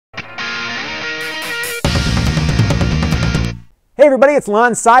Hey everybody, it's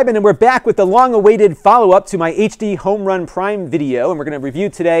Lon.TV, and we're back with the long-awaited follow-up to my HDHomeRun Prime video, and we're going to review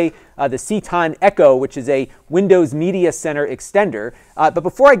today the Ceton Echo, which is a Windows Media Center extender. But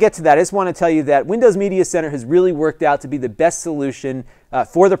before I get to that, I just want to tell you that Windows Media Center has really worked out to be the best solution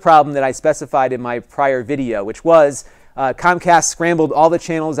for the problem that I specified in my prior video, which was Comcast scrambled all the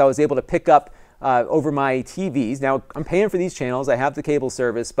channels I was able to pick up over my TVs. Now, I'm paying for these channels. I have the cable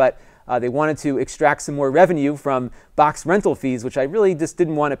service, but they wanted to extract some more revenue from box rental fees, which I really just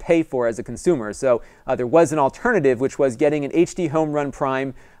didn't want to pay for as a consumer. So there was an alternative, which was getting an HDHomeRun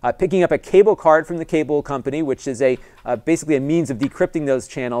Prime, picking up a cable card from the cable company, which is basically a means of decrypting those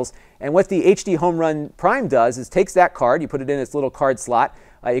channels. And what the HDHomeRun Prime does is takes that card, you put it in its little card slot,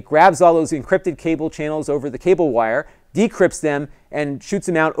 it grabs all those encrypted cable channels over the cable wire, decrypts them, and shoots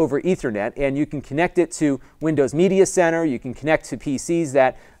them out over Ethernet. And you can connect it to Windows Media Center. You can connect to PCs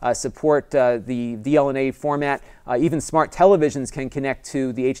that support the VLNA format. Even smart televisions can connect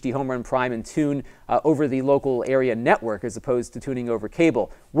to the HDHomeRun Prime and tune over the local area network as opposed to tuning over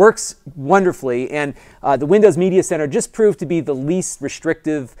cable. Works wonderfully, and the Windows Media Center just proved to be the least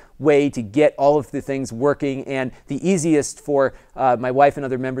restrictive way to get all of the things working and the easiest for my wife and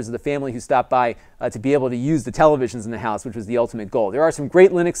other members of the family who stopped by to be able to use the televisions in the house, which was the ultimate goal. There are some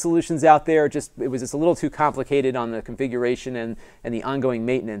great Linux solutions out there. It was just a little too complicated on the configuration and the ongoing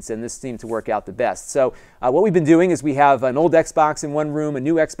maintenance, and this seemed to work out the best. So what we've been doing is we have an old Xbox in one room, a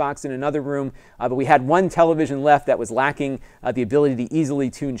new Xbox in another room, but we had one television left that was lacking the ability to easily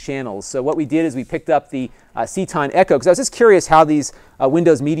tune channels. So what we did is we picked up the Ceton Echo, because I was just curious how these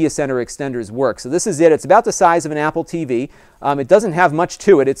Windows Media Center extenders work. So this is it. It's about the size of an Apple TV. It doesn't have much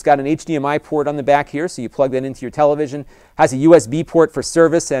to it. It's got an HDMI port on the back here, so you plug that into your television. Has a USB port for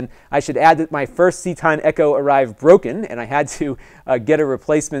service, and I should add that my first Ceton Echo arrived broken, and I had to get a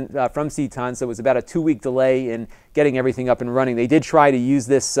replacement from Ceton, so it was about a 2-week delay in getting everything up and running. They did try to use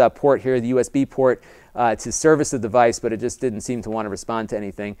this port here, the USB port, to service the device, but it just didn't seem to want to respond to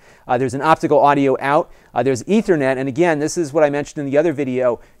anything. There's an optical audio out. There's Ethernet, and again, this is what I mentioned in the other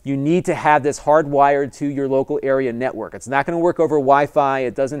video. You need to have this hardwired to your local area network. It's not going to work over Wi-Fi.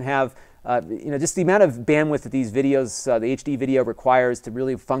 It doesn't have just the amount of bandwidth that these videos, the HD video requires to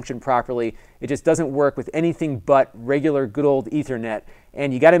really function properly. It just doesn't work with anything but regular good old Ethernet.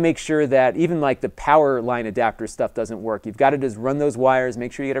 And you got to make sure that even like the power line adapter stuff doesn't work. You've got to just run those wires,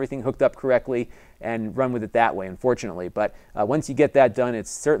 make sure you get everything hooked up correctly, and run with it that way, unfortunately. But once you get that done,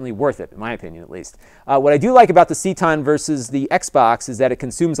 it's certainly worth it, in my opinion at least. What I do like about the Ceton versus the Xbox is that it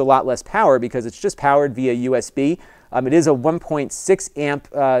consumes a lot less power because it's just powered via USB. It is a 1.6 amp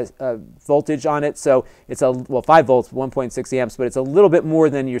voltage on it, so it's 5 volts, 1.6 amps, but it's a little bit more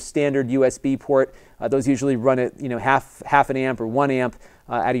than your standard USB port. Those usually run at half an amp or 1 amp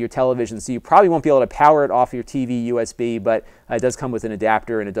out of your television, so you probably won't be able to power it off your TV USB, but it does come with an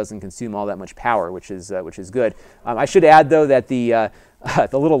adapter and it doesn't consume all that much power, which is good. I should add though that the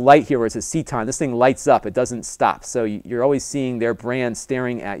little light here where it says Ceton, this thing lights up, it doesn't stop. So you're always seeing their brand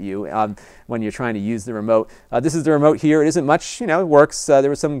staring at you when you're trying to use the remote. This is the remote here. It isn't much, it works. There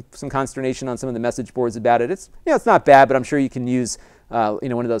was some consternation on some of the message boards about it. It's not bad, but I'm sure you can use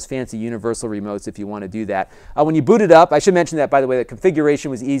one of those fancy universal remotes if you want to do that. When you boot it up, I should mention that, by the way, the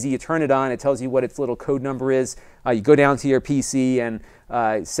configuration was easy. You turn it on, it tells you what its little code number is. You go down to your PC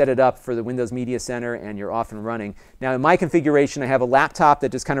and set it up for the Windows Media Center, and you're off and running. Now, in my configuration, I have a laptop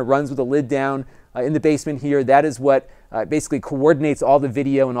that just kind of runs with the lid down in the basement here. That is what basically coordinates all the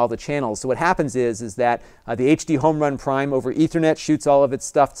video and all the channels. So what happens is that the HDHomeRun Prime over Ethernet shoots all of its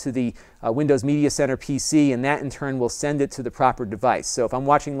stuff to the Windows Media Center PC, and that in turn will send it to the proper device. So if I'm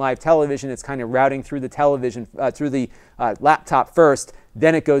watching live television, it's kind of routing through the television, through the laptop first,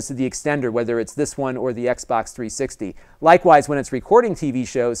 then it goes to the extender, whether it's this one or the Xbox 360. Likewise, when it's recording TV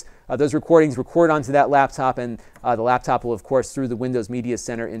shows, those recordings record onto that laptop, and the laptop will, of course, through the Windows Media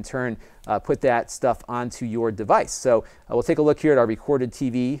Center, in turn, put that stuff onto your device. So we'll take a look here at our recorded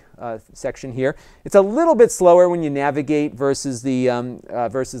TV section here. It's a little bit slower when you navigate versus the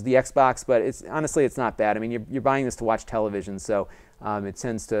Xbox, but honestly, it's not bad. I mean, you're buying this to watch television, so it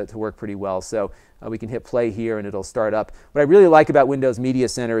tends to work pretty well. So we can hit play here and it'll start up. What I really like about Windows Media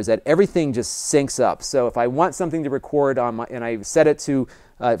Center is that everything just syncs up. So if I want something to record on and I set it to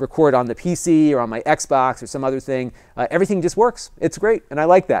record on the PC or on my Xbox or some other thing, everything just works. It's great, and I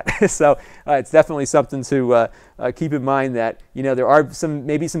like that. So it's definitely something to keep in mind, that there are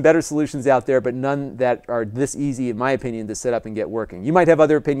maybe some better solutions out there, but none that are this easy, in my opinion, to set up and get working. You might have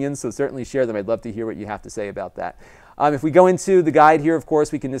other opinions, so certainly share them. I'd love to hear what you have to say about that. If we go into the guide here, of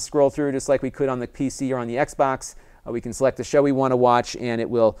course, we can just scroll through just like we could on the PC or on the Xbox. we can select the show we want to watch, and it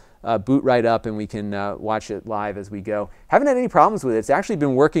will boot right up, and we can watch it live as we go. Haven't had any problems with it. It's actually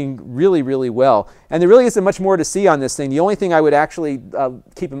been working really, really well. And there really isn't much more to see on this thing. The only thing I would actually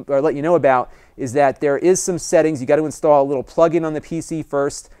let you know about is that there is some settings. You got to install a little plugin on the PC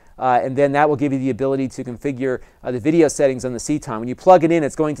first. And then that will give you the ability to configure the video settings on the Ceton. When you plug it in,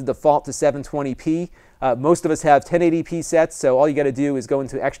 it's going to default to 720p. Most of us have 1080p sets, so all you got to do is go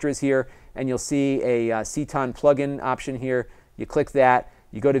into extras here, and you'll see a Ceton plugin option here. You click that,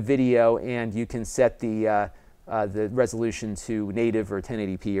 you go to video, and you can set the resolution to native or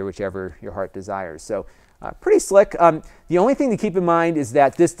 1080p or whichever your heart desires. So pretty slick. The only thing to keep in mind is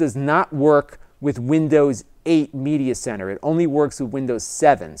that this does not work with Windows 8 Media Center. It only works with Windows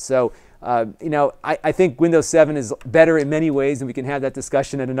 7. So, you know, I think Windows 7 is better in many ways, and we can have that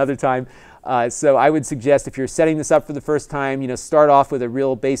discussion at another time. So I would suggest if you're setting this up for the first time, you know, start off with a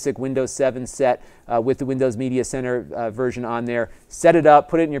real basic Windows 7 set with the Windows Media Center version on there. Set it up,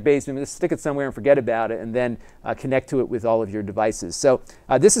 put it in your basement, just stick it somewhere and forget about it, and then connect to it with all of your devices. So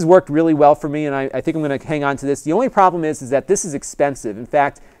this has worked really well for me, and I think I'm going to hang on to this. The only problem is that this is expensive. In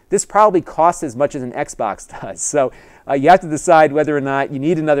fact, this probably costs as much as an Xbox does. So you have to decide whether or not you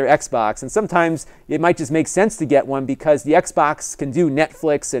need another Xbox. And sometimes it might just make sense to get one because the Xbox can do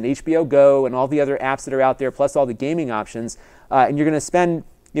Netflix and HBO Go and all the other apps that are out there, plus all the gaming options. And you're going to spend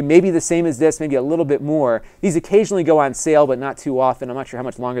maybe the same as this, maybe a little bit more. These occasionally go on sale, but not too often. I'm not sure how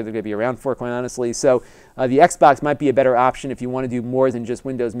much longer they're going to be around for, quite honestly. So the Xbox might be a better option if you want to do more than just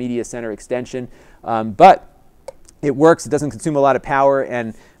Windows Media Center extension. But it works, it doesn't consume a lot of power,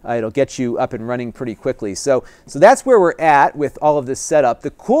 and it'll get you up and running pretty quickly. So that's where we're at with all of this setup. The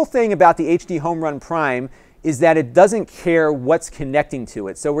cool thing about the HDHomeRun Prime is that it doesn't care what's connecting to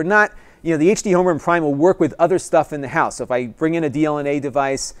it. So we're not, you know, the HDHomeRun Prime will work with other stuff in the house. So if I bring in a DLNA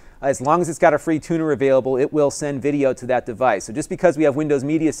device, as long as it's got a free tuner available, it will send video to that device. So just because we have Windows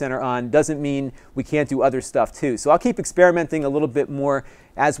Media Center on doesn't mean we can't do other stuff too. So I'll keep experimenting a little bit more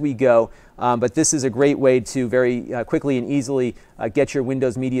as we go. But this is a great way to very quickly and easily get your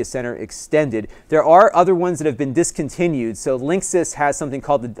Windows Media Center extended. There are other ones that have been discontinued. So Linksys has something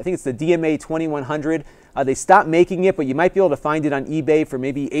called, I think it's the DMA 2100. They stopped making it, but you might be able to find it on eBay for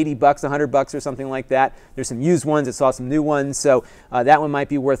maybe 80 bucks, 100 bucks or something like that. There's some used ones. I saw some new ones, so that one might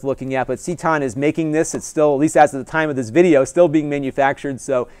be worth looking at. But Ceton is making this. It's still, at least as of the time of this video, still being manufactured,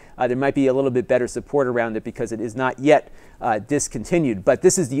 so there might be a little bit better support around it because it is not yet discontinued. But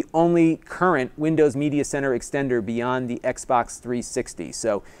this is the only current Windows Media Center extender beyond the Xbox 360.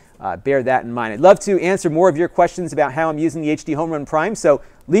 So bear that in mind. I'd love to answer more of your questions about how I'm using the HDHomeRun Prime, so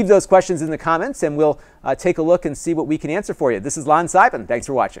leave those questions in the comments and we'll take a look and see what we can answer for you. This is Lon.TV. Thanks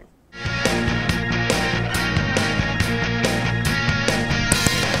for watching.